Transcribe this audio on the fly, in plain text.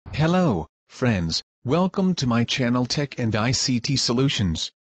Hello, friends, welcome to my channel Tech and ICT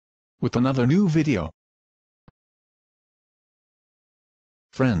Solutions, with another new video.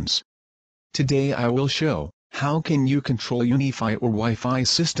 Friends, today I will show how can you control Unifi or Wi-Fi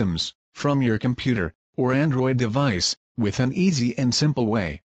systems from your computer or Android device with an easy and simple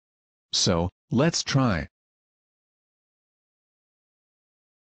way. So, let's try.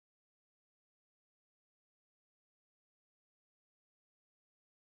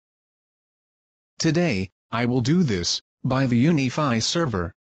 Today, I will do this by the Unifi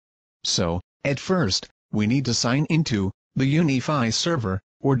server. So, at first, we need to sign into the Unifi server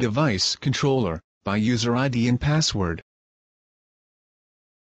or device controller by user ID and password.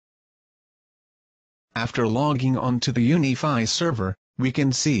 After logging on to the Unifi server, we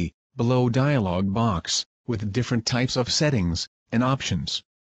can see below dialog box with different types of settings and options.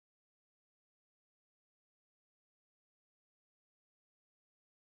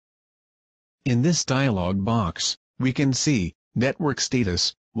 In this dialog box, we can see network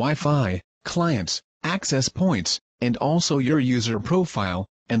status, Wi-Fi, clients, access points, and also your user profile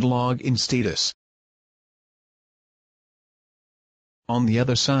and login status. On the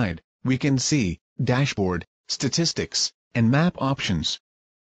other side, we can see dashboard, statistics, and map options.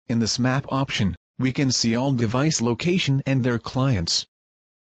 In this map option, we can see all device location and their clients.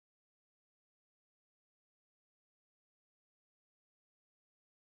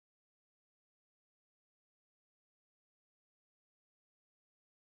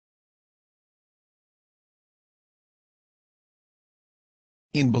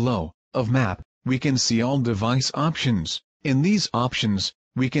 In below of map, we can see all device options. In these options,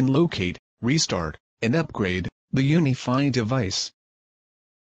 we can locate, restart, and upgrade the Unifi device.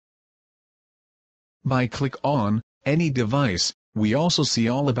 By click on any device, we also see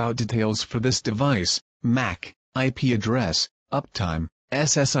all about details for this device, MAC, IP address, uptime,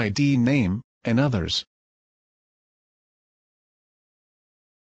 SSID name, and others.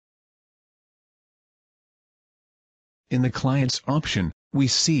 In the clients option, we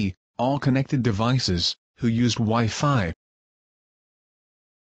see all connected devices who used Wi-Fi.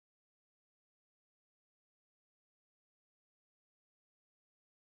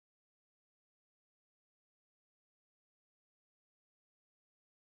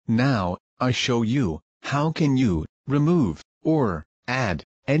 Now, I show you how can you remove or add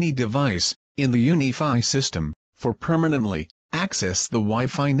any device in the Unifi system for permanently access the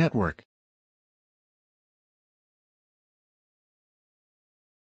Wi-Fi network.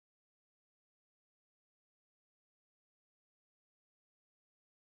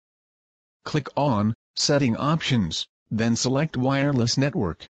 Click on Setting Options, then select Wireless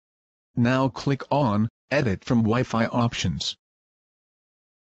Network. Now click on Edit from Wi-Fi Options.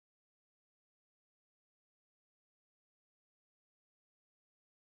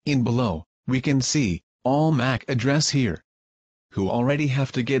 In below, we can see all MAC address here, who already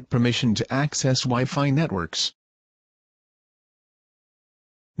have to get permission to access Wi-Fi networks.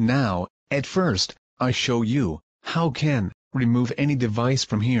 Now, at first, I show you how can remove any device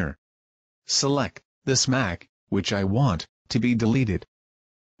from here. Select this MAC, which I want to be deleted.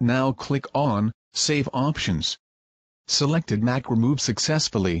 Now click on Save Options. Selected MAC removed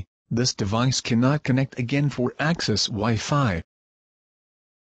successfully. This device cannot connect again for access Wi-Fi.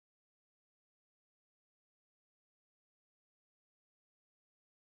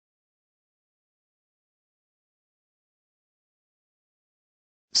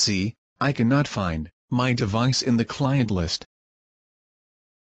 See, I cannot find my device in the client list.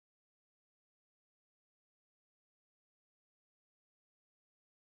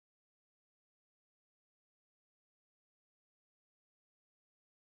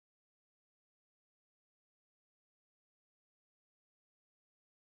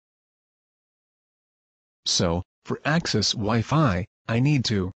 So, for access Wi-Fi, I need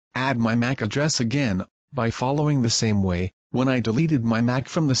to add my MAC address again by following the same way when I deleted my MAC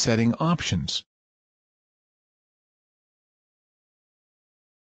from the setting options.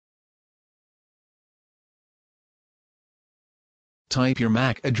 Type your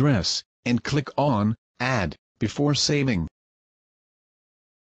MAC address and click on Add before saving.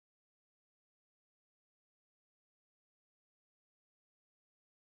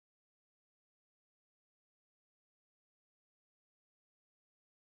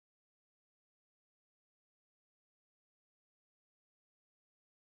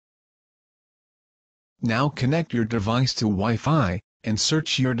 Now connect your device to Wi-Fi and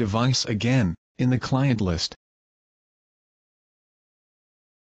search your device again in the client list.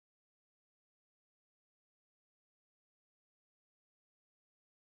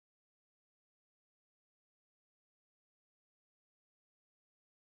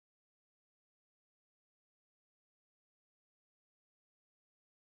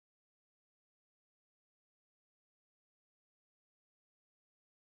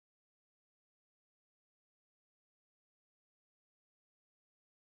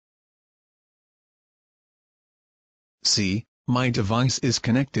 See, my device is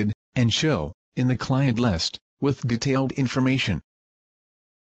connected, and show, in the client list, with detailed information.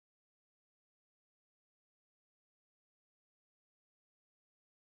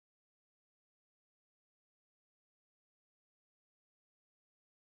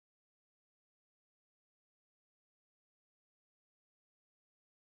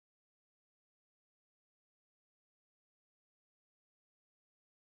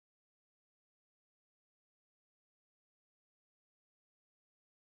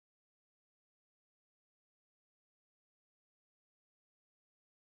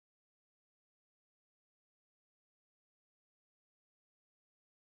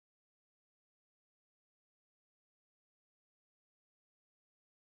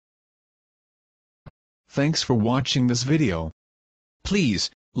 Thanks for watching this video.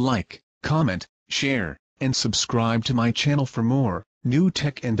 Please, like, comment, share, and subscribe to my channel for more new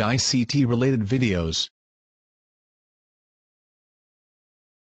tech and ICT related videos.